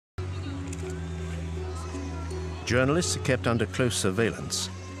Journalists are kept under close surveillance.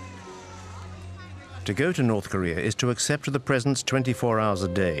 To go to North Korea is to accept the presence 24 hours a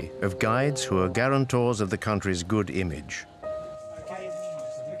day of guides who are guarantors of the country's good image.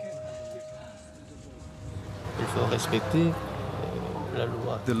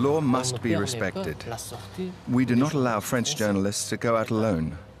 The law must be respected. We do not allow French journalists to go out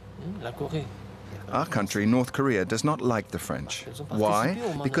alone. Our country, North Korea, does not like the French. Why?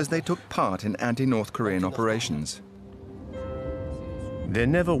 Because they took part in anti-North Korean operations. There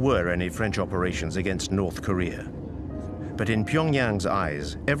never were any French operations against North Korea. But in Pyongyang's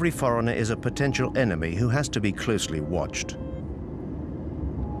eyes, every foreigner is a potential enemy who has to be closely watched.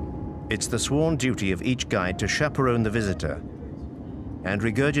 It's the sworn duty of each guide to chaperone the visitor and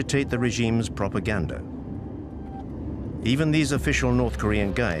regurgitate the regime's propaganda. Even these official North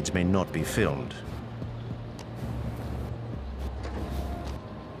Korean guides may not be filmed.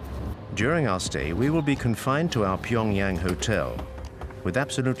 During our stay, we will be confined to our Pyongyang hotel, with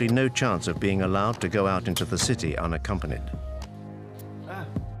absolutely no chance of being allowed to go out into the city unaccompanied.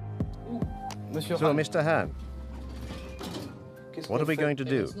 So, Mr. Han, what are we going to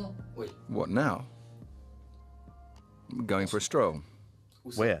do? What now? Going for a stroll.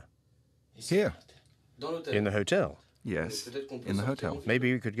 Where? Here. In the hotel? Yes, in the hotel.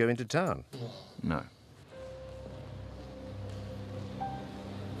 Maybe we could go into town. No.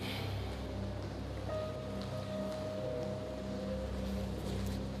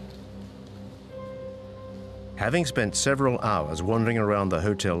 Having spent several hours wandering around the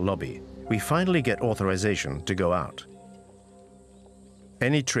hotel lobby, we finally get authorization to go out.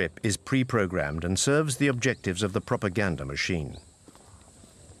 Any trip is pre-programmed and serves the objectives of the propaganda machine.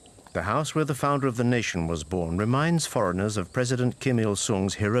 The house where the founder of the nation was born reminds foreigners of President Kim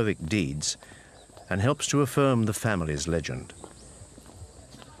Il-sung's heroic deeds and helps to affirm the family's legend.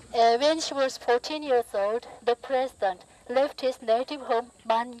 When she was 14 years old, the president left his native home,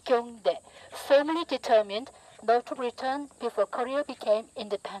 Mangyongdae, firmly determined not to return before Korea became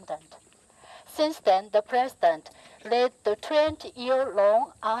independent. Since then, the president led the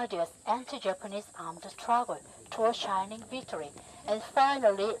 20-year-long arduous anti-Japanese armed struggle to a shining victory and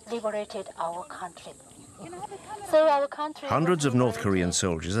finally liberated our country. So our country... Hundreds of North Korean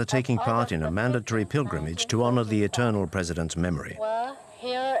soldiers are taking part in a mandatory pilgrimage to honor the eternal president's memory.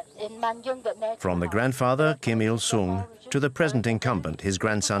 From the grandfather, Kim Il-sung, to the present incumbent, his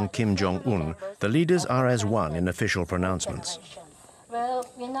grandson, Kim Jong-un, the leaders are as one in official pronouncements. Well,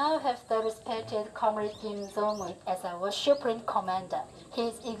 we now have the respected Comrade Kim Jong-un as our supreme commander. He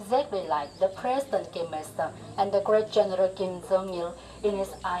is exactly like the President Kim Il-sung and the great General Kim Jong-il in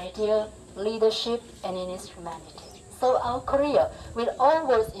his ideal leadership and in his humanity. So our Korea will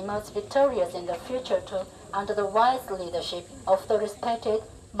always emerge victorious in the future too, under the wise leadership of the respected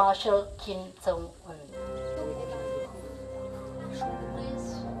Marshal Kim Jong-un.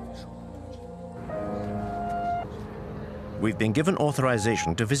 We've been given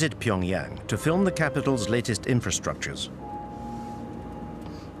authorization to visit Pyongyang to film the capital's latest infrastructures.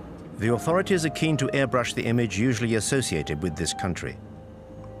 The authorities are keen to airbrush the image usually associated with this country: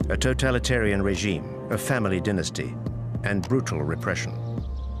 a totalitarian regime, a family dynasty, and brutal repression.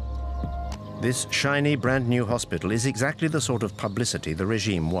 This shiny, brand new hospital is exactly the sort of publicity the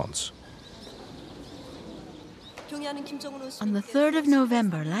regime wants. On the 3rd of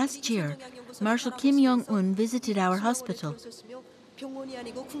November last year, Marshal Kim Jong-un visited our hospital.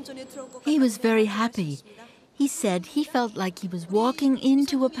 He was very happy. He said he felt like he was walking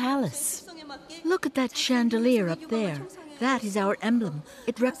into a palace. Look at that chandelier up there. That is our emblem.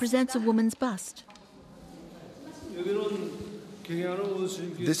 It represents a woman's bust.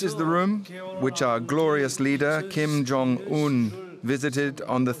 This is the room which our glorious leader, Kim Jong-un, visited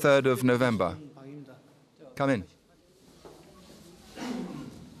on the 3rd of November. Come in.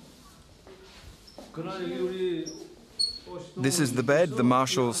 This is the bed the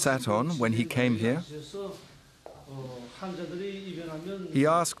Marshal sat on when he came here. He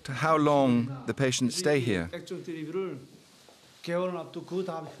asked how long the patients stay here.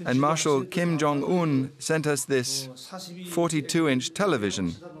 And Marshal Kim Jong-un sent us this 42-inch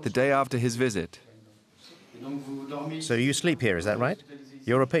television the day after his visit. So you sleep here, is that right?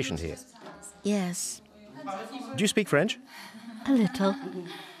 You're a patient here? Yes. Do you speak French? A little.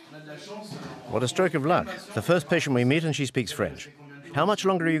 What a stroke of luck. The first patient we meet and she speaks French. How much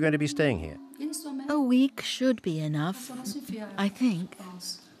longer are you going to be staying here? A week should be enough, I think.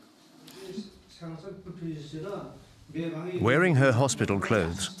 Wearing her hospital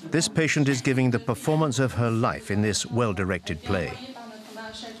clothes, this patient is giving the performance of her life in this well-directed play.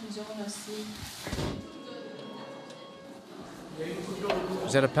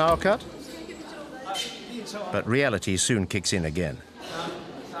 Is that a power cut? But reality soon kicks in again.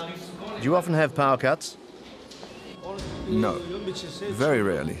 Do you often have power cuts? No, very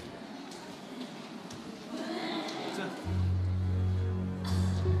rarely.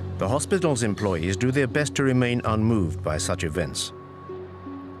 The hospital's employees do their best to remain unmoved by such events.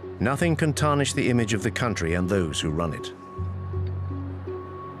 Nothing can tarnish the image of the country and those who run it.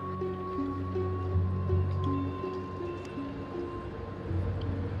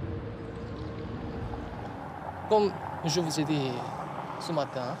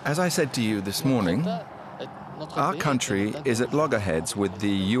 As I said to you this morning, our country is at loggerheads with the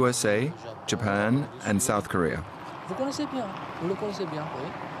USA, Japan, and South Korea.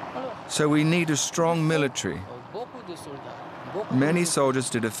 So we need a strong military, many soldiers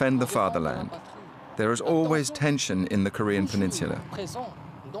to defend the fatherland. There is always tension in the Korean peninsula.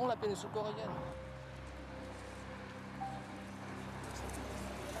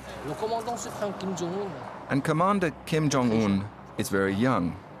 And Commander Kim Jong-un is very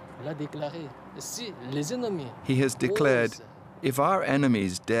young. He has declared, if our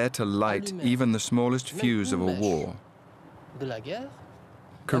enemies dare to light even the smallest fuse of a war,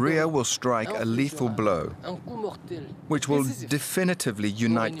 Korea will strike a lethal blow, which will definitively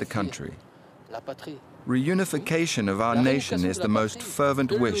unite the country. Reunification of our nation is the most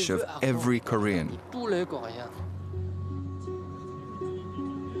fervent wish of every Korean.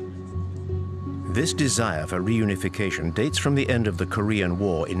 This desire for reunification dates from the end of the Korean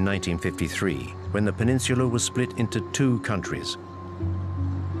War in 1953, when the peninsula was split into two countries.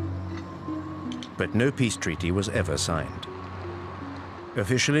 But no peace treaty was ever signed.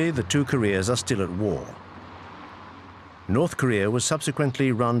 Officially, the two Koreas are still at war. North Korea was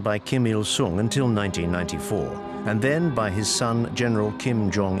subsequently run by Kim Il-sung until 1994, and then by his son, General Kim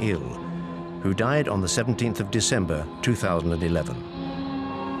Jong-il, who died on the 17th of December, 2011.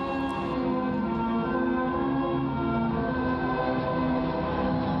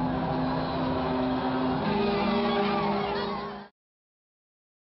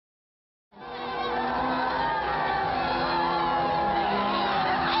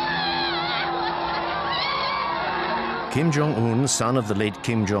 Kim Jong-un, son of the late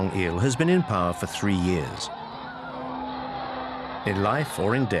Kim Jong-il, has been in power for 3 years. In life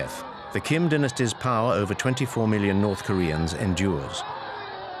or in death, the Kim dynasty's power over 24 million North Koreans endures.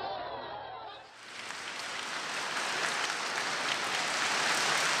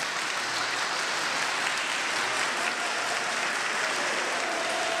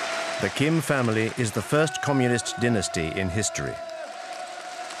 The Kim family is the first communist dynasty in history.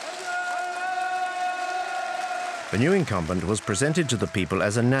 The new incumbent was presented to the people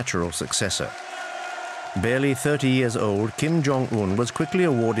as a natural successor. Barely 30 years old, Kim Jong-un was quickly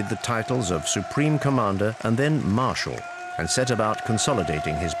awarded the titles of Supreme Commander and then Marshal, and set about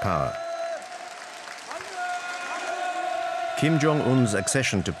consolidating his power. Kim Jong-un's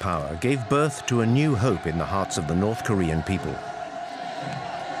accession to power gave birth to a new hope in the hearts of the North Korean people.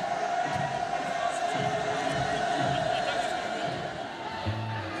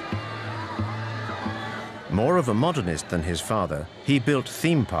 More of a modernist than his father, he built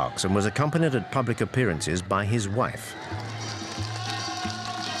theme parks and was accompanied at public appearances by his wife.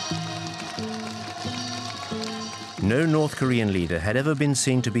 No North Korean leader had ever been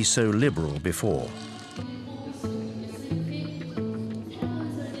seen to be so liberal before.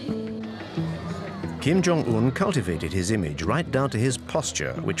 Kim Jong-un cultivated his image right down to his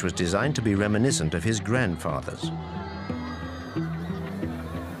posture, which was designed to be reminiscent of his grandfather's.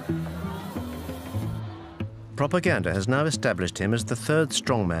 Propaganda has now established him as the third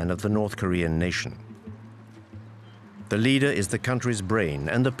strongman of the North Korean nation. The leader is the country's brain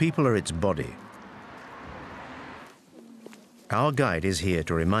and the people are its body. Our guide is here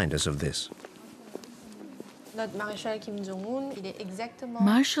to remind us of this.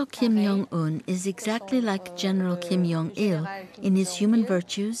 Marshal Kim Jong-un is exactly like General Kim Jong-il in his human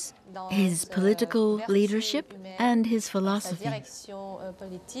virtues, his political leadership, and his philosophy.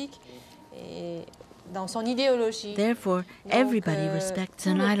 Therefore, everybody respects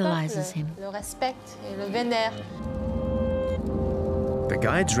and idolizes him. The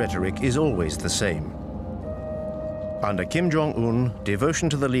guide's rhetoric is always the same. Under Kim Jong-un, devotion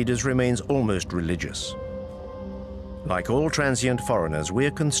to the leaders remains almost religious. Like all transient foreigners, we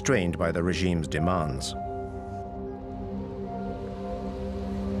are constrained by the regime's demands.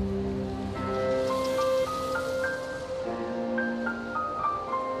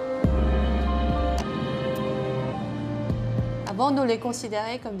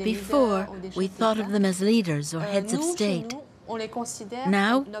 Before, we thought of them as leaders or heads of state.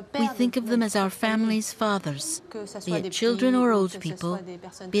 Now, we think of them as our family's fathers, be it children or old people,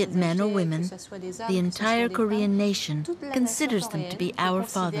 be it men or women. The entire Korean nation considers them to be our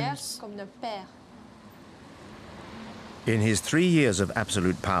fathers. In his 3 years of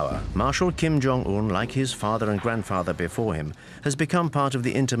absolute power, Marshal Kim Jong-un, like his father and grandfather before him, has become part of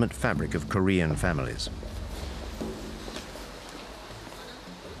the intimate fabric of Korean families.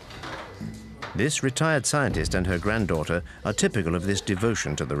 This retired scientist and her granddaughter are typical of this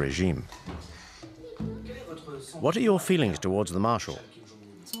devotion to the regime. What are your feelings towards the Marshal?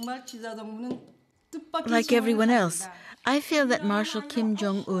 Like everyone else, I feel that Marshal Kim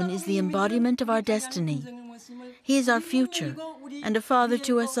Jong-un is the embodiment of our destiny. He is our future and a father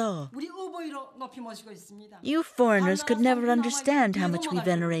to us all. You foreigners could never understand how much we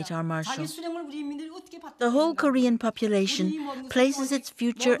venerate our Marshal. The whole Korean population places its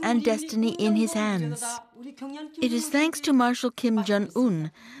future and destiny in his hands. It is thanks to Marshal Kim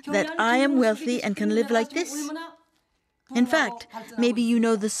Jong-un that I am wealthy and can live like this. In fact, maybe you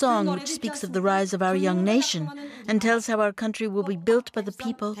know the song which speaks of the rise of our young nation and tells how our country will be built by the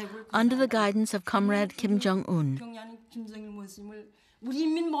people under the guidance of Comrade Kim Jong-un.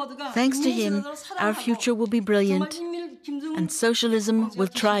 Thanks to him, our future will be brilliant and socialism will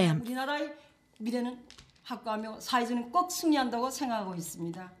triumph.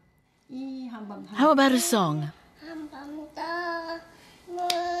 How about a song?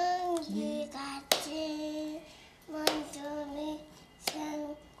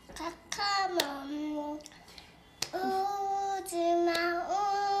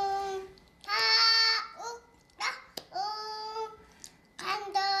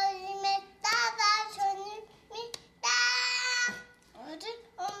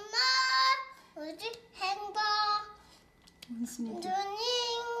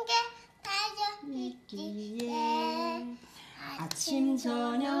 아침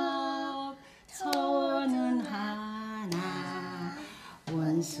저녁 서원은 하나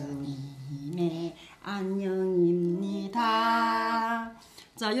원수님의 안녕입니다.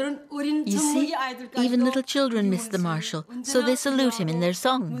 You see, even little children miss the Marshal, so they salute him in their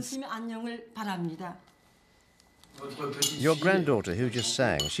songs. Your granddaughter who just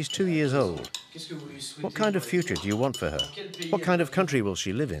sang, she's 2 years old. What kind of future do you want for her? What kind of country will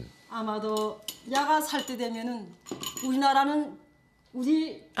she live in?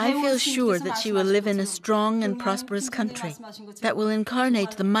 I feel sure that she will live in a strong and prosperous country that will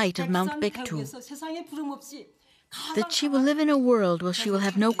incarnate the might of Mount Baekdu. That she will live in a world where she will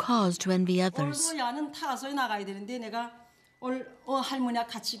have no cause to envy others.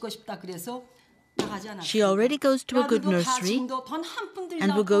 She already goes to a good nursery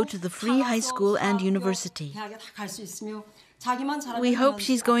and will go to the free high school and university. We hope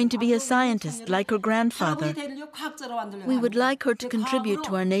she's going to be a scientist like her grandfather. We would like her to contribute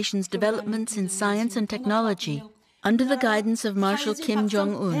to our nation's developments in science and technology under the guidance of Marshal Kim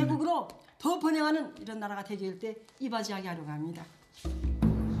Jong-un.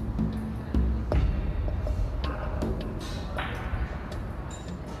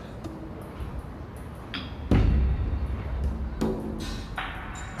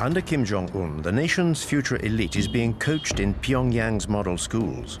 Under Kim Jong-un, the nation's future elite is being coached in Pyongyang's model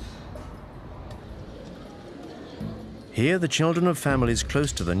schools. Here, the children of families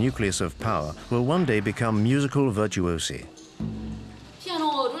close to the nucleus of power will one day become musical virtuosi.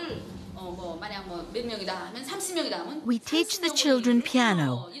 We teach the children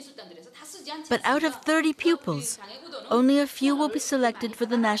piano, but out of 30 pupils, only a few will be selected for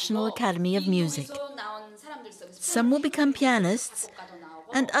the National Academy of Music. Some will become pianists,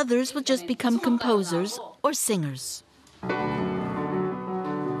 and others will just become composers or singers.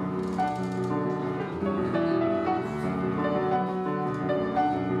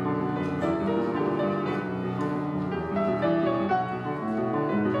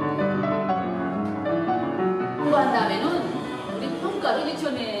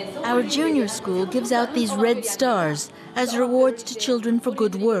 Our junior school gives out these red stars as rewards to children for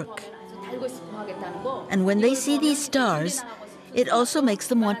good work. And when they see these stars, it also makes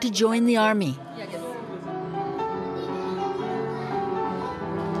them want to join the army.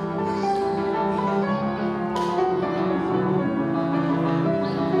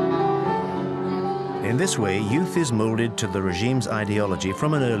 In this way, youth is molded to the regime's ideology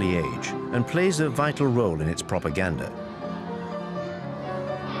from an early age and plays a vital role in its propaganda.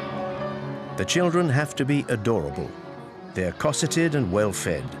 The children have to be adorable. They're cosseted and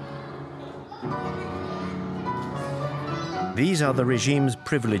well-fed. These are the regime's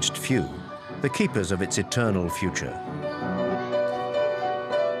privileged few, the keepers of its eternal future.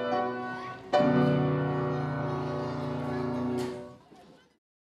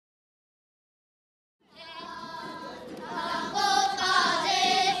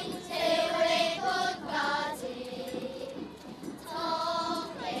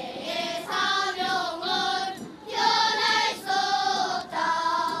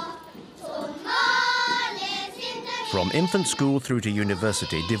 From infant school through to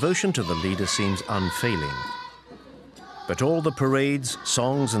university, devotion to the leader seems unfailing. But all the parades,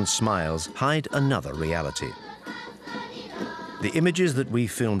 songs and smiles hide another reality. The images that we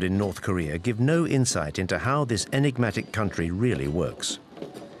filmed in North Korea give no insight into how this enigmatic country really works.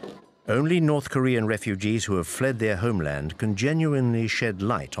 Only North Korean refugees who have fled their homeland can genuinely shed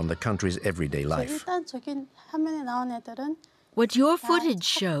light on the country's everyday life. What your footage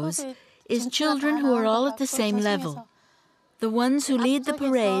shows is children who are all at the same level. The ones who lead the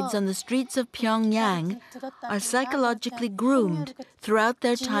parades on the streets of Pyongyang are psychologically groomed throughout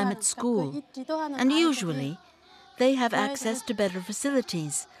their time at school, and usually they have access to better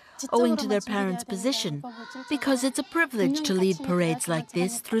facilities, owing to their parents' position, because it's a privilege to lead parades like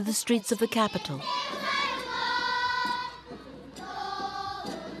this through the streets of the capital.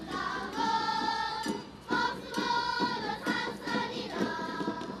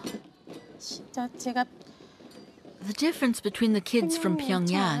 The difference between the kids from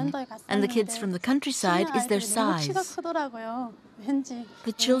Pyongyang and the kids from the countryside is their size.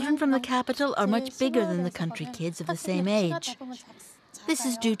 The children from the capital are much bigger than the country kids of the same age. This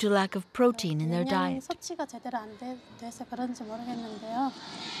is due to lack of protein in their diet.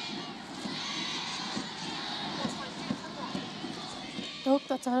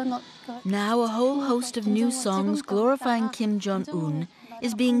 Now a whole host of new songs glorifying Kim Jong-un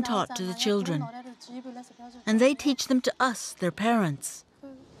is being taught to the children. And they teach them to us, their parents.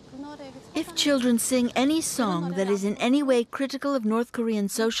 If children sing any song that is in any way critical of North Korean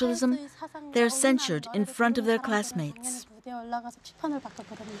socialism, they're censured in front of their classmates.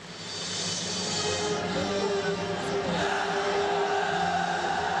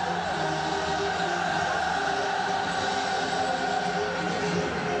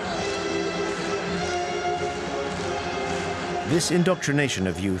 This indoctrination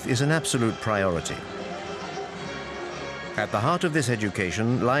of youth is an absolute priority. At the heart of this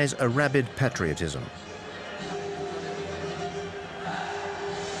education lies a rabid patriotism.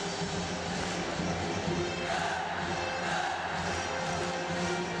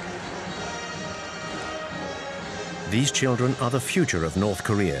 These children are the future of North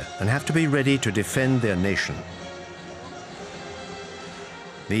Korea and have to be ready to defend their nation.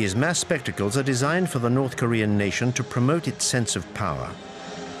 These mass spectacles are designed for the North Korean nation to promote its sense of power.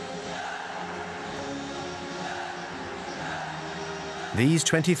 These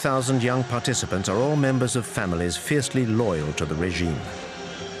 20,000 young participants are all members of families fiercely loyal to the regime.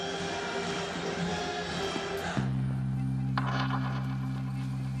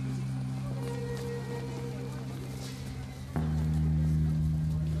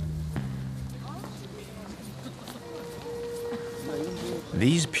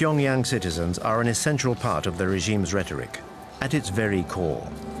 These Pyongyang citizens are an essential part of the regime's rhetoric, at its very core.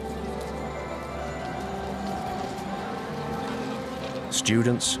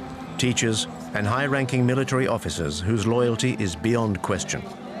 Students, teachers, and high-ranking military officers whose loyalty is beyond question.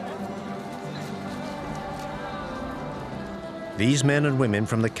 These men and women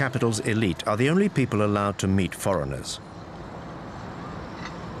from the capital's elite are the only people allowed to meet foreigners.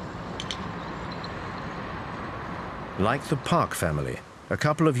 Like the Park family, a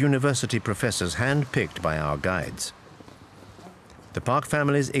couple of university professors hand-picked by our guides. The Park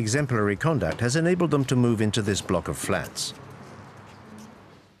family's exemplary conduct has enabled them to move into this block of flats.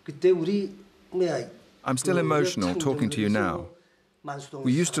 I'm still emotional talking to you now.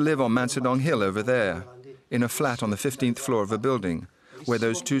 We used to live on Mansadong Hill over there, in a flat on the 15th floor of a building, where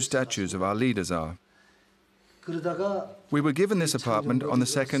those two statues of our leaders are. We were given this apartment on the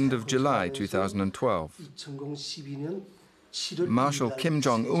 2nd of July 2012. Marshal Kim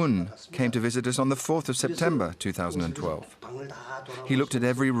Jong-un came to visit us on the 4th of September 2012. He looked at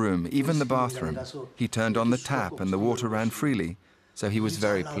every room, even the bathroom. He turned on the tap and the water ran freely, so he was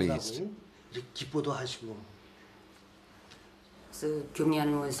very pleased.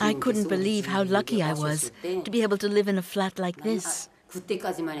 I couldn't believe how lucky I was to be able to live in a flat like this.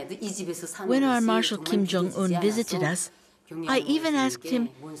 When our Marshal Kim Jong-un visited us, I even asked him,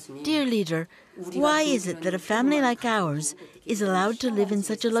 "Dear leader, why is it that a family like ours is allowed to live in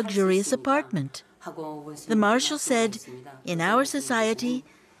such a luxurious apartment?" The Marshal said, "In our society,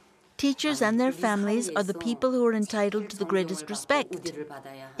 teachers and their families are the people who are entitled to the greatest respect.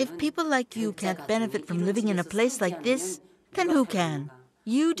 If people like you can't benefit from living in a place like this, then who can?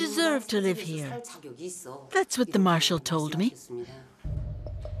 You deserve to live here." That's what the Marshal told me.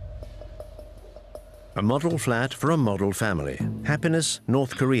 A model flat for a model family. Happiness,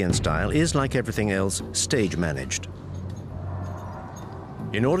 North Korean style, is, like everything else, stage managed.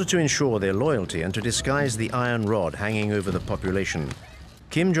 In order to ensure their loyalty and to disguise the iron rod hanging over the population,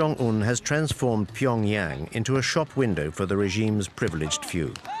 Kim Jong-un has transformed Pyongyang into a shop window for the regime's privileged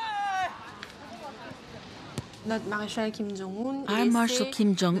few. Our Marshal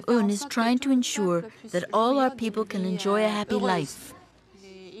Kim Jong-un is trying to ensure that all our people can enjoy a happy life.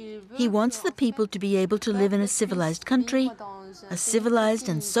 He wants the people to be able to live in a civilized country, a civilized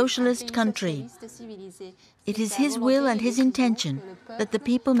and socialist country. It is his will and his intention that the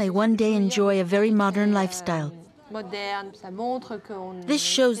people may one day enjoy a very modern lifestyle. This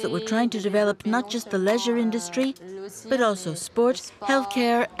shows that we're trying to develop not just the leisure industry, but also sport,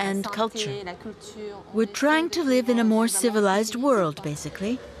 healthcare, and culture. We're trying to live in a more civilized world,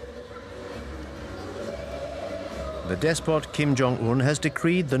 basically. The despot Kim Jong-un has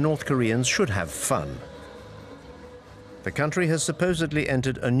decreed the North Koreans should have fun. The country has supposedly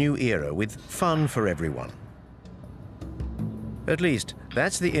entered a new era with fun for everyone. At least,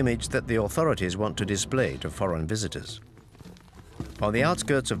 that's the image that the authorities want to display to foreign visitors. On the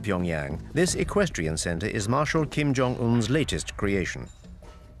outskirts of Pyongyang, this equestrian center is Marshal Kim Jong-un's latest creation.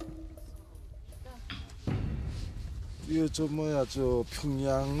 This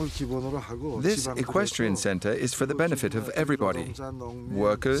equestrian center is for the benefit of everybody: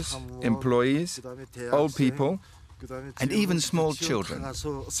 workers, employees, old people, and even small children.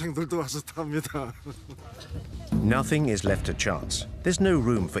 Nothing is left to chance. There's no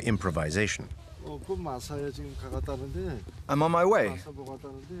room for improvisation. I'm on my way.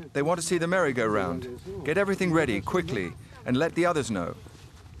 They want to see the merry-go-round. Get everything ready quickly and let the others know.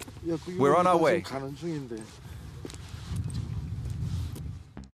 We're on our way.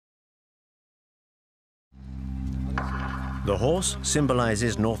 The horse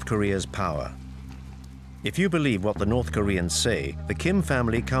symbolizes North Korea's power. If you believe what the North Koreans say, the Kim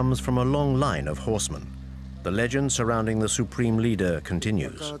family comes from a long line of horsemen. The legend surrounding the supreme leader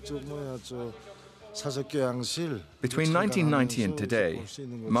continues. Between 1990 and today,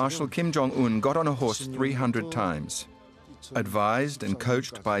 Marshal Kim Jong-un got on a horse 300 times, advised and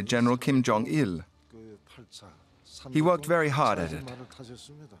coached by General Kim Jong-il. He worked very hard at it.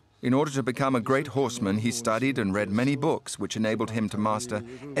 In order to become a great horseman, he studied and read many books which enabled him to master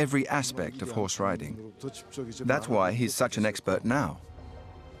every aspect of horse riding. That's why he's such an expert now.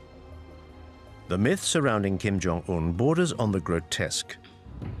 The myth surrounding Kim Jong-un borders on the grotesque.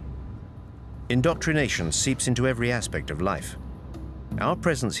 Indoctrination seeps into every aspect of life. Our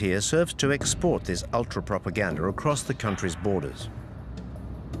presence here serves to export this ultra-propaganda across the country's borders.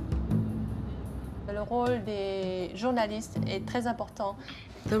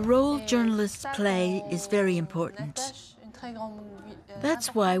 The role journalists play is very important.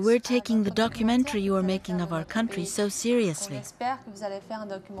 That's why we're taking the documentary you are making of our country so seriously.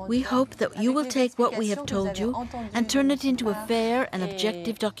 We hope that you will take what we have told you and turn it into a fair and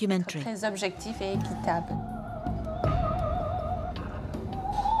objective documentary.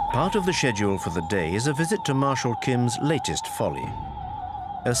 Part of the schedule for the day is a visit to Marshal Kim's latest folly,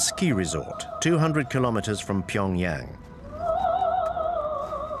 a ski resort 200 kilometers from Pyongyang.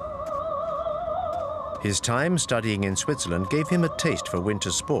 His time studying in Switzerland gave him a taste for winter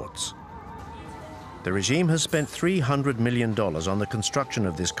sports. The regime has spent $300 million on the construction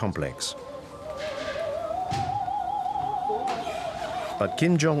of this complex. But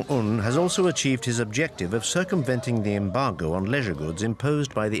Kim Jong-un has also achieved his objective of circumventing the embargo on leisure goods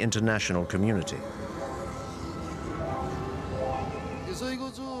imposed by the international community.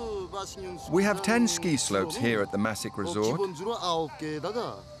 We have 10 ski slopes here at the Masik Resort,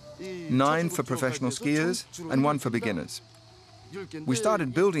 9 for professional skiers and 1 for beginners. We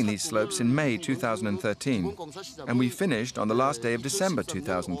started building these slopes in May 2013, and we finished on the last day of December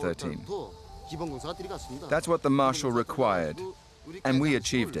 2013. That's what the Marshal required, and we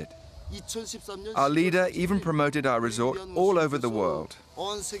achieved it. Our leader even promoted our resort all over the world.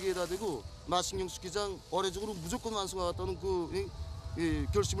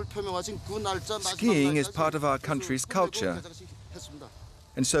 Skiing is part of our country's culture.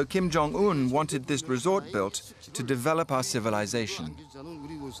 And so Kim Jong-un wanted this resort built to develop our civilization.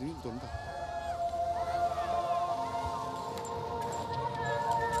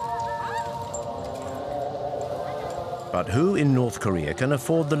 But who in North Korea can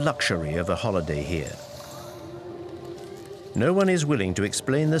afford the luxury of a holiday here? No one is willing to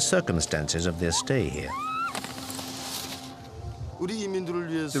explain the circumstances of their stay here.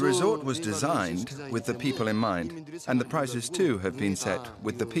 The resort was designed with the people in mind, and the prices too have been set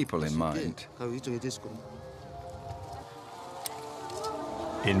with the people in mind.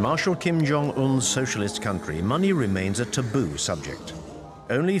 In Marshal Kim Jong-un's socialist country, money remains a taboo subject.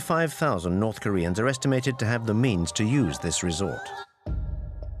 Only 5,000 North Koreans are estimated to have the means to use this resort.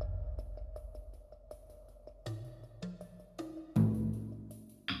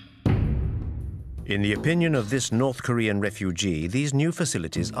 In the opinion of this North Korean refugee, these new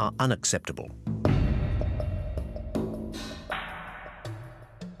facilities are unacceptable.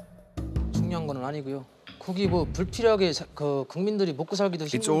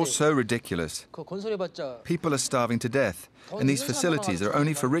 It's all so ridiculous. People are starving to death, and these facilities are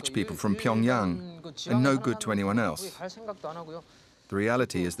only for rich people from Pyongyang and no good to anyone else. The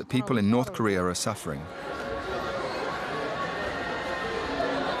reality is that people in North Korea are suffering.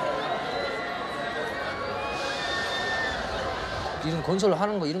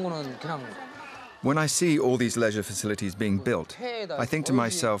 When I see all these leisure facilities being built, I think to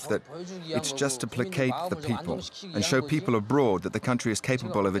myself that it's just to placate the people and show people abroad that the country is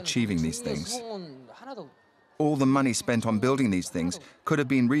capable of achieving these things. All the money spent on building these things could have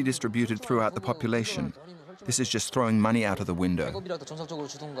been redistributed throughout the population. This is just throwing money out of the window.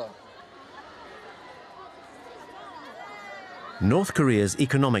 North Korea's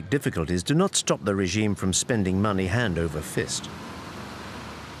economic difficulties do not stop the regime from spending money hand over fist.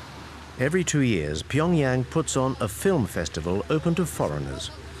 Every 2 years, Pyongyang puts on a film festival open to foreigners.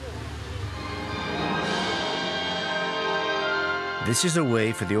 This is a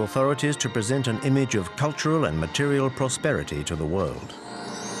way for the authorities to present an image of cultural and material prosperity to the world.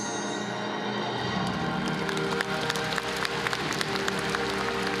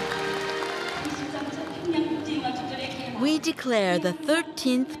 We declare the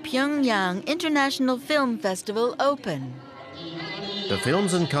 13th Pyongyang International Film Festival open. The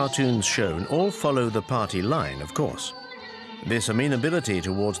films and cartoons shown all follow the party line, of course. This amenability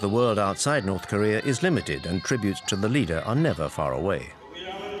towards the world outside North Korea is limited, and tributes to the leader are never far away.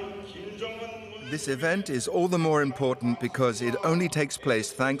 This event is all the more important because it only takes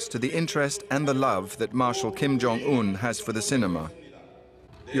place thanks to the interest and the love that Marshal Kim Jong-un has for the cinema.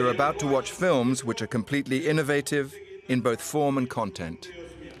 You're about to watch films which are completely innovative in both form and content.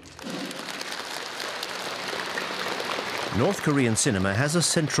 North Korean cinema has a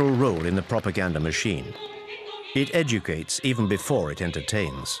central role in the propaganda machine. It educates even before it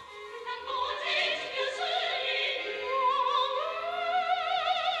entertains.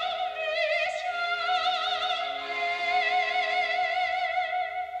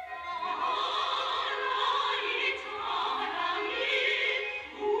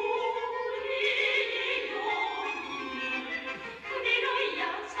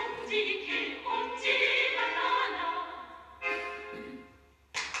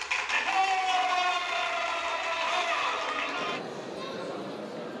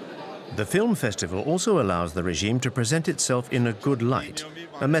 The film festival also allows the regime to present itself in a good light,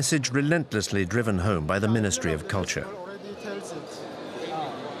 a message relentlessly driven home by the Ministry of Culture.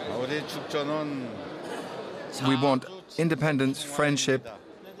 We want independence, friendship,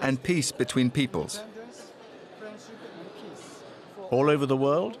 and peace between peoples. All over the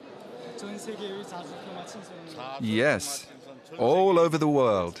world? Yes, all over the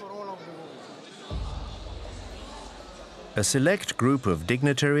world. A select group of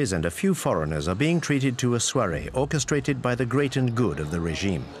dignitaries and a few foreigners are being treated to a soirée orchestrated by the great and good of the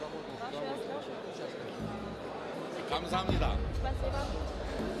regime.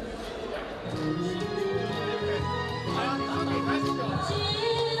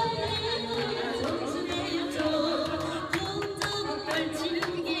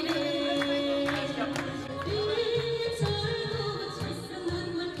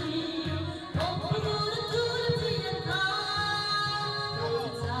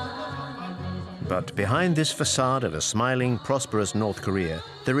 But behind this facade of a smiling, prosperous North Korea,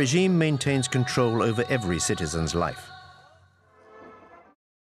 the regime maintains control over every citizen's life.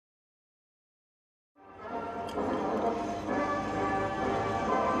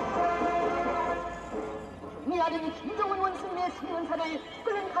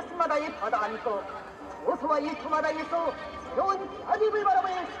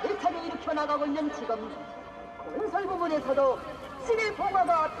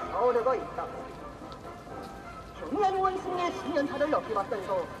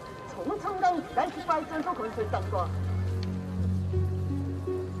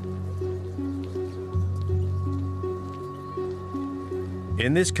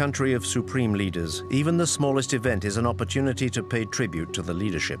 In this country of supreme leaders, even the smallest event is an opportunity to pay tribute to the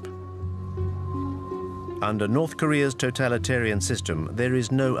leadership. Under North Korea's totalitarian system, there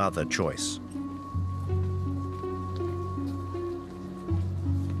is no other choice.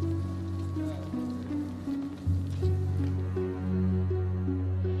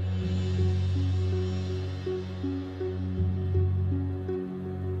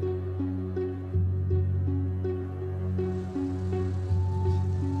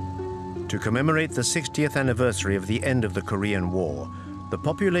 To commemorate the 60th anniversary of the end of the Korean War, the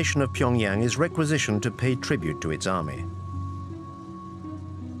population of Pyongyang is requisitioned to pay tribute to its army.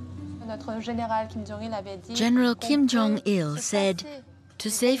 General Kim Jong-il said, "To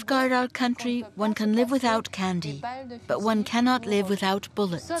safeguard our country, one can live without candy, but one cannot live without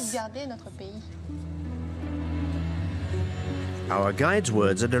bullets." Our guide's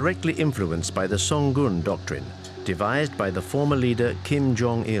words are directly influenced by the Songun doctrine, devised by the former leader Kim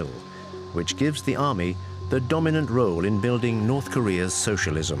Jong-il, which gives the army the dominant role in building North Korea's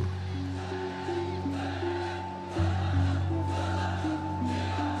socialism.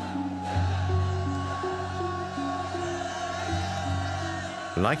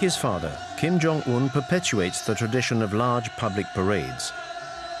 Like his father, Kim Jong-un perpetuates the tradition of large public parades.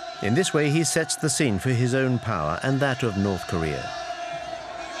 In this way, he sets the scene for his own power and that of North Korea.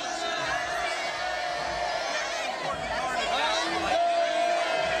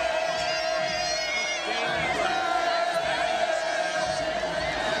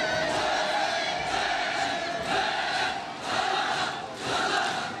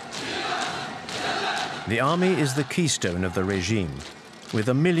 The army is the keystone of the regime, with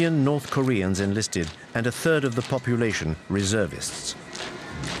 1 million North Koreans enlisted and 1/3 of the population reservists.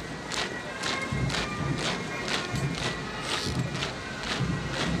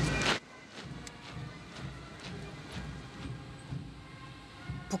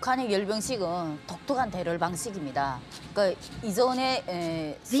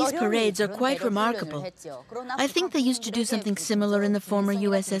 These parades are quite remarkable. I think they used to do something similar in the former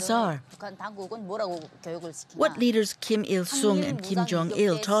USSR. What leaders Kim Il-sung and Kim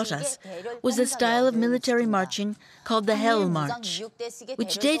Jong-il taught us was a style of military marching called the Hell March,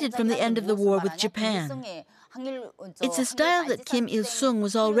 which dated from the end of the war with Japan. It's a style that Kim Il-sung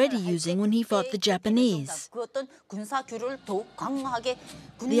was already using when he fought the Japanese.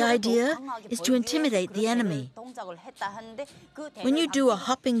 The idea is to intimidate the enemy. When you do a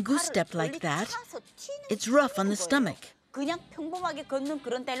hopping goose step like that, it's rough on the stomach.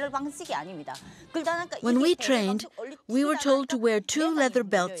 When we trained, we were told to wear 2 leather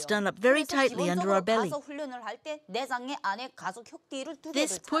belts done up very tightly under our belly.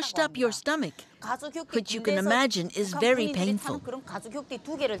 This pushed up your stomach, which you can imagine is very painful.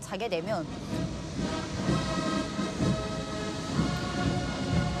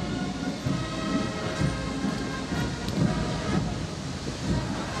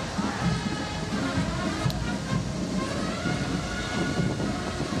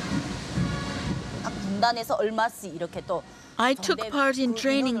 I took part in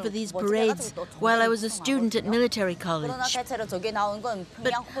training for these parades while I was a student at military college.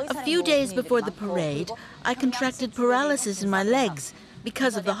 But a few days before the parade, I contracted paralysis in my legs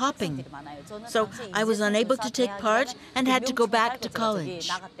because of the hopping. So I was unable to take part and had to go back to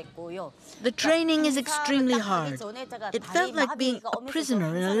college. The training is extremely hard. It felt like being a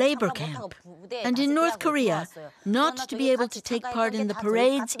prisoner in a labor camp. And in North Korea, not to be able to take part in the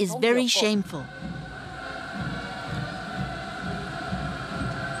parades is very shameful.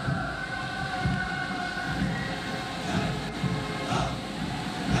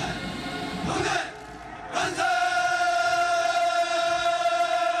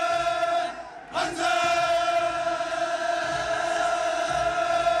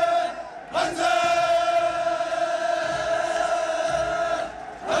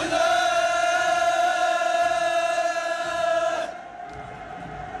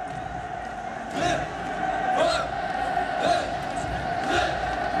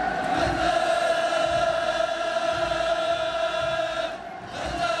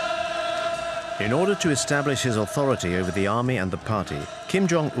 In order to establish his authority over the army and the party, Kim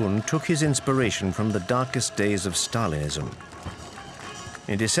Jong-un took his inspiration from the darkest days of Stalinism.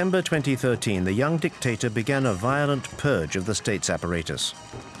 In December 2013, the young dictator began a violent purge of the state's apparatus.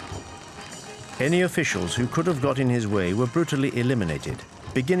 Any officials who could have got in his way were brutally eliminated,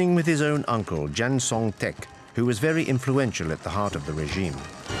 beginning with his own uncle, Jang Song-taek, who was very influential at the heart of the regime.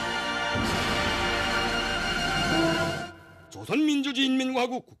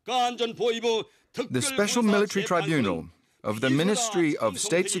 The Special Military Tribunal of the Ministry of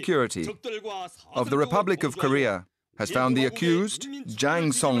State Security of the Republic of Korea has found the accused,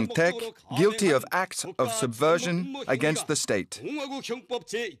 Jang Song-taek, guilty of acts of subversion against the state.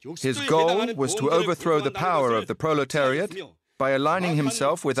 His goal was to overthrow the power of the proletariat by aligning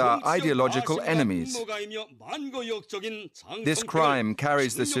himself with our ideological enemies. This crime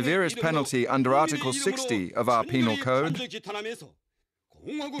carries the severest penalty under Article 60 of our Penal Code.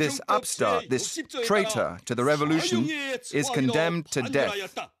 This upstart, this traitor to the revolution, is condemned to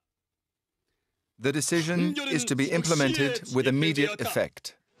death. The decision is to be implemented with immediate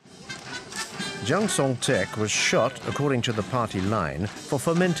effect. Jiang Song-tek was shot, according to the party line, for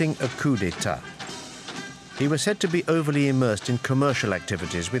fomenting a coup d'etat. He was said to be overly immersed in commercial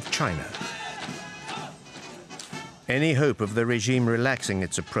activities with China. Any hope of the regime relaxing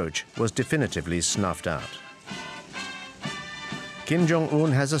its approach was definitively snuffed out. Kim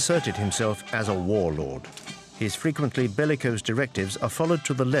Jong-un has asserted himself as a warlord. His frequently bellicose directives are followed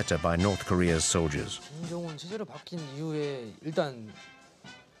to the letter by North Korea's soldiers.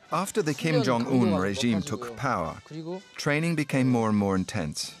 After the Kim Jong-un regime took power, training became more and more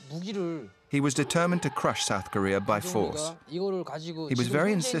intense. He was determined to crush South Korea by force. He was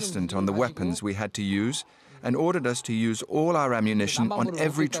very insistent on the weapons we had to use and ordered us to use all our ammunition on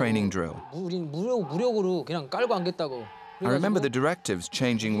every training drill. I remember the directives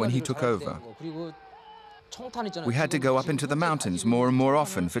changing when he took over. We had to go up into the mountains more and more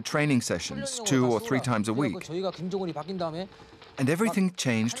often for training sessions, 2 or 3 times a week. And everything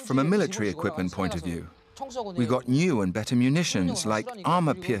changed from a military equipment point of view. We got new and better munitions, like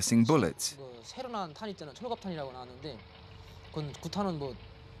armor-piercing bullets.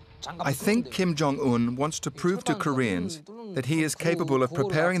 I think Kim Jong-un wants to prove to Koreans that he is capable of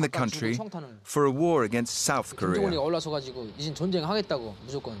preparing the country for a war against South Korea.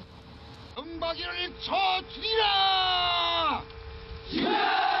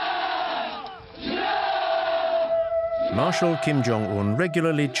 Marshal Kim Jong-un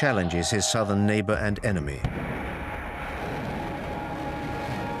regularly challenges his southern neighbor and enemy.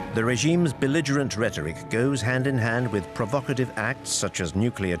 The regime's belligerent rhetoric goes hand in hand with provocative acts such as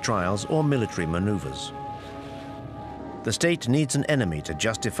nuclear trials or military maneuvers. The state needs an enemy to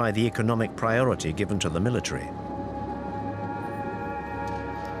justify the economic priority given to the military.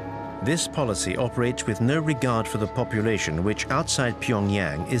 This policy operates with no regard for the population, which outside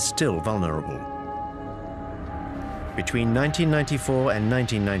Pyongyang is still vulnerable. Between 1994 and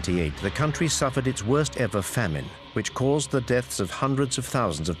 1998, the country suffered its worst ever famine, which caused the deaths of hundreds of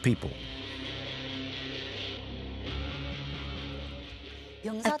thousands of people.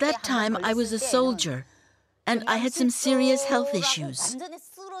 At that time, I was a soldier, and I had some serious health issues.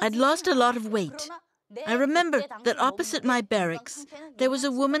 I'd lost a lot of weight. I remember that opposite my barracks, there was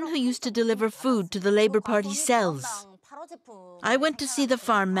a woman who used to deliver food to the Labour Party cells. I went to see the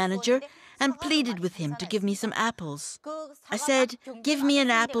farm manager and pleaded with him to give me some apples. I said, "Give me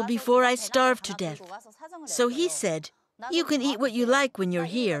an apple before I starve to death." So he said, "You can eat what you like when you're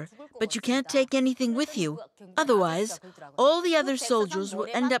here, but you can't take anything with you. Otherwise, all the other soldiers will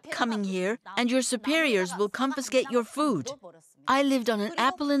end up coming here and your superiors will confiscate your food." I lived on an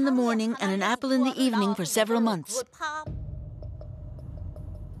apple in the morning and an apple in the evening for several months.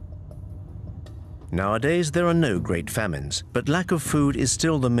 Nowadays, there are no great famines, but lack of food is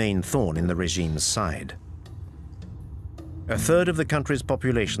still the main thorn in the regime's side. A third of the country's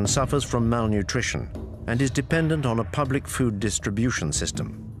population suffers from malnutrition and is dependent on a public food distribution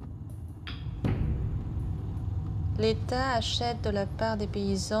system.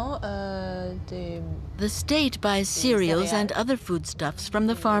 The state buys cereals and other foodstuffs from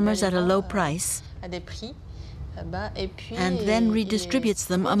the farmers at a low price and then redistributes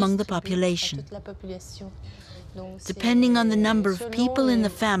them among the population. Depending on the number of people in the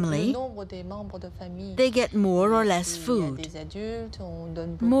family, they get more or less food.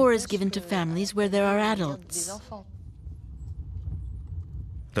 More is given to families where there are adults.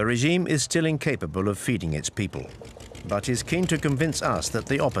 The regime is still incapable of feeding its people, but is keen to convince us that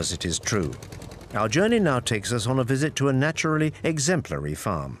the opposite is true. Our journey now takes us on a visit to a naturally exemplary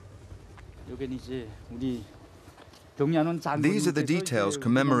farm. These are the details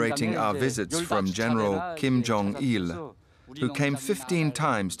commemorating our visits from General Kim Jong-il, who came 15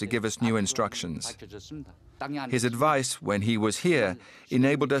 times to give us new instructions. His advice when he was here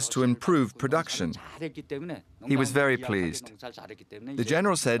enabled us to improve production. He was very pleased. The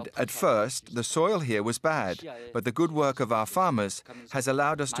general said, at first, the soil here was bad, but the good work of our farmers has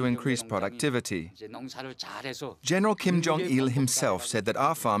allowed us to increase productivity. General Kim Jong-il himself said that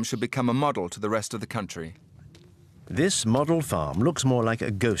our farm should become a model to the rest of the country. This model farm looks more like a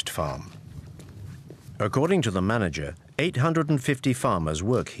ghost farm. According to the manager, 850 farmers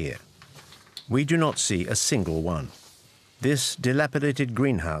work here. We do not see a single one. This dilapidated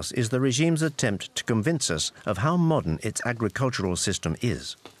greenhouse is the regime's attempt to convince us of how modern its agricultural system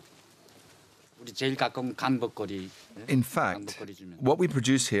is. In fact, what we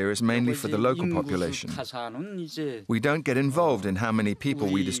produce here is mainly for the local population. We don't get involved in how many people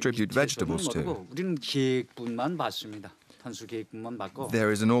we distribute vegetables to.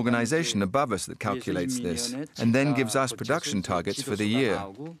 There is an organization above us that calculates this and then gives us production targets for the year.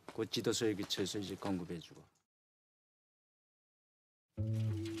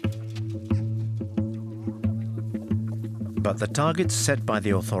 But the targets set by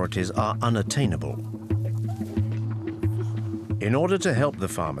the authorities are unattainable. In order to help the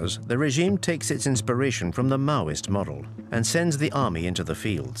farmers, the regime takes its inspiration from the Maoist model and sends the army into the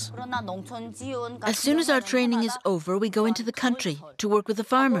fields. As soon as our training is over, we go into the country to work with the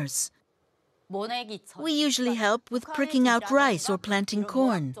farmers. We usually help with pricking out rice or planting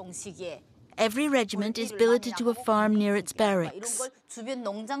corn. Every regiment is billeted to a farm near its barracks.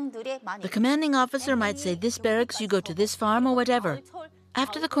 The commanding officer might say, this barracks, you go to this farm or whatever.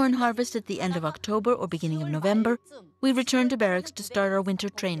 After the corn harvest at the end of October or beginning of November, we return to barracks to start our winter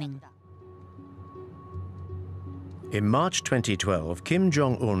training. In March 2012, Kim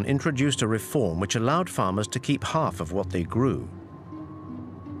Jong-un introduced a reform which allowed farmers to keep half of what they grew.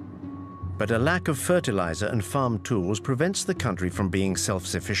 But a lack of fertilizer and farm tools prevents the country from being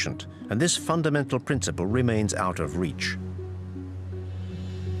self-sufficient, and this fundamental principle remains out of reach.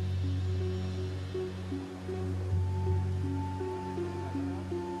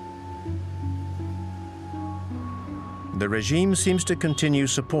 The regime seems to continue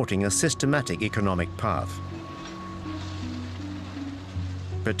supporting a systematic economic path.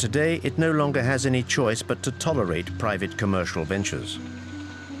 But today, it no longer has any choice but to tolerate private commercial ventures.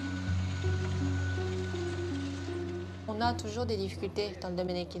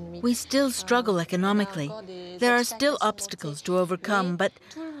 We still struggle economically. There are still obstacles to overcome, but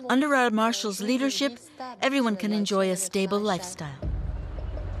under our marshal's leadership, everyone can enjoy a stable lifestyle.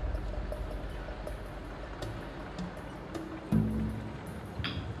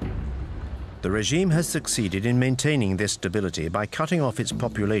 The regime has succeeded in maintaining this stability by cutting off its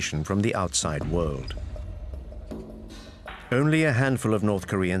population from the outside world. Only a handful of North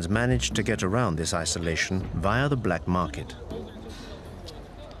Koreans managed to get around this isolation via the black market.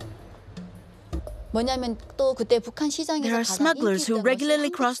 There are smugglers who regularly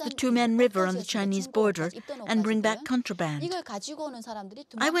cross the Tumen River on the Chinese border and bring back contraband.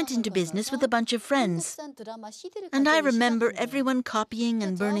 I went into business with a bunch of friends, and I remember everyone copying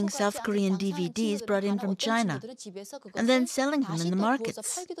and burning South Korean DVDs brought in from China, and then selling them in the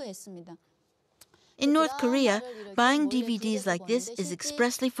markets. In North Korea, buying DVDs like this is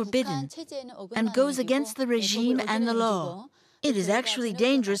expressly forbidden and goes against the regime and the law. It is actually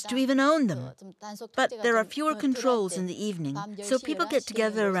dangerous to even own them. But there are fewer controls in the evening, so people get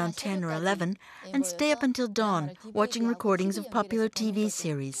together around 10 or 11 and stay up until dawn watching recordings of popular TV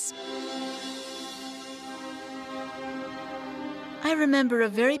series. I remember a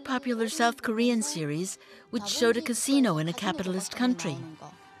very popular South Korean series which showed a casino in a capitalist country.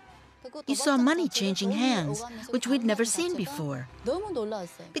 You saw money changing hands, which we'd never seen before.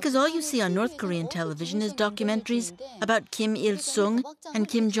 Because all you see on North Korean television is documentaries about Kim Il-sung and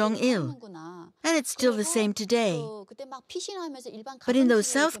Kim Jong-il. And it's still the same today. But in those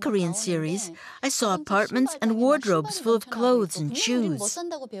South Korean series, I saw apartments and wardrobes full of clothes and shoes.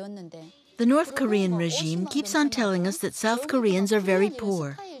 The North Korean regime keeps on telling us that South Koreans are very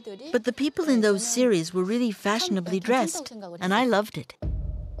poor. But the people in those series were really fashionably dressed, and I loved it.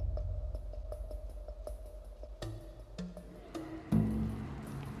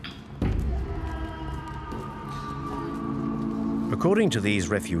 According to these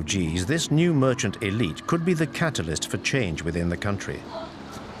refugees, this new merchant elite could be the catalyst for change within the country.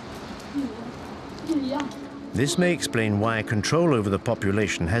 This may explain why control over the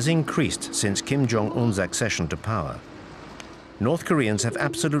population has increased since Kim Jong-un's accession to power. North Koreans have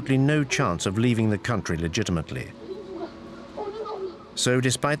absolutely no chance of leaving the country legitimately. So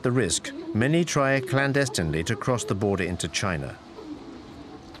despite the risk, many try clandestinely to cross the border into China.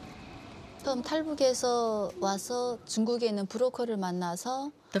 The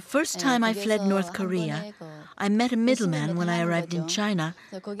first time I fled North Korea, I met a middleman when I arrived in China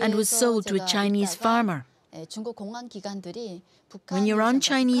and was sold to a Chinese farmer. When you're on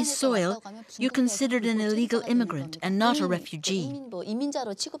Chinese soil, you're considered an illegal immigrant and not a refugee.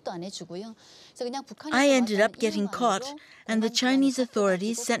 I ended up getting caught, and the Chinese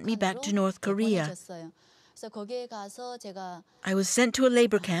authorities sent me back to North Korea. I was sent to a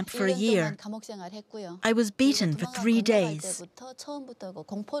labor camp for a year. I was beaten for 3 days.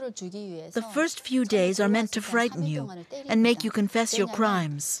 The first few days are meant to frighten you and make you confess your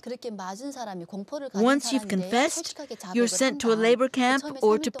crimes. Once you've confessed, you're sent to a labor camp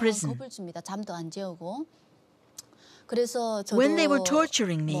or to prison. When they were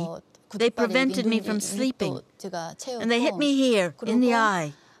torturing me, they prevented me from sleeping, and they hit me here, in the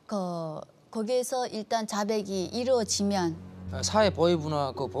eye. When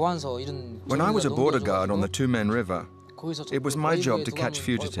I was a border guard on the Tumen River, it was my job to catch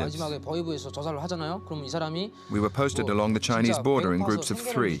fugitives. We were posted along the Chinese border in groups of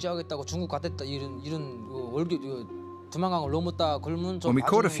 3. When we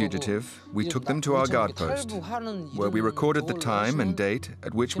caught a fugitive, we took them to our guard post, where we recorded the time and date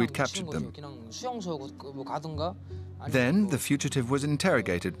at which we'd captured them. Then the fugitive was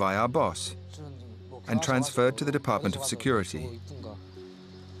interrogated by our boss and transferred to the Department of Security.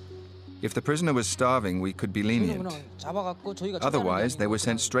 If the prisoner was starving, we could be lenient. Otherwise, they were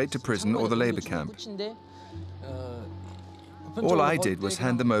sent straight to prison or the labor camp. All I did was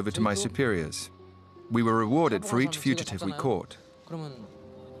hand them over to my superiors. We were rewarded for each fugitive we caught.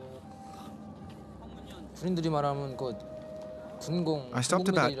 I stopped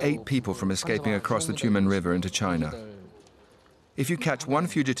about 8 people from escaping across the Tumen River into China. If you catch 1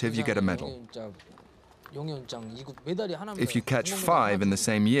 fugitive, you get a medal. If you catch 5 in the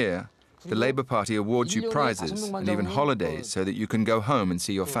same year, the Labour Party awards you prizes and even holidays so that you can go home and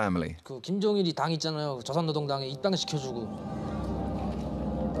see your family.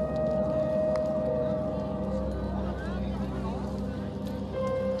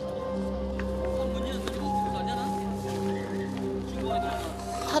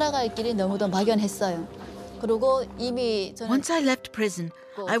 살아갈 길이 너무도 막연했어요. 그리고 이미 저는 Once I left prison,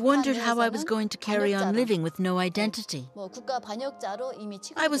 I wondered how I was going to carry on living with no identity.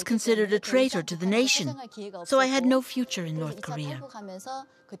 I was considered a traitor to the nation, so I had no future in North Korea.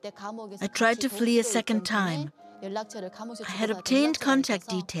 I tried to flee a second time. I had obtained contact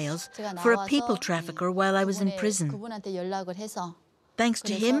details for a people trafficker while I was in prison. Thanks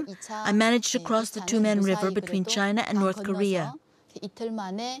to him, I managed to cross the Tumen River between China and North Korea.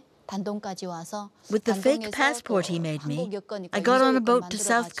 With the fake passport he made me, I got on a boat to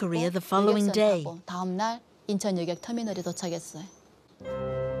South Korea the following day.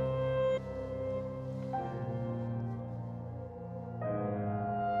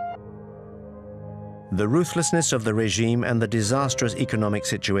 The ruthlessness of the regime and the disastrous economic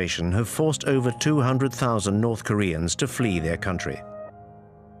situation have forced over 200,000 North Koreans to flee their country.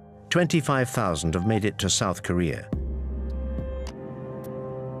 25,000 have made it to South Korea.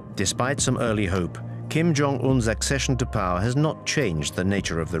 Despite some early hope, Kim Jong-un's accession to power has not changed the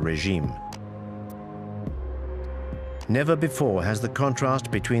nature of the regime. Never before has the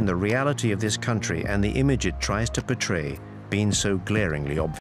contrast between the reality of this country and the image it tries to portray been so glaringly obvious.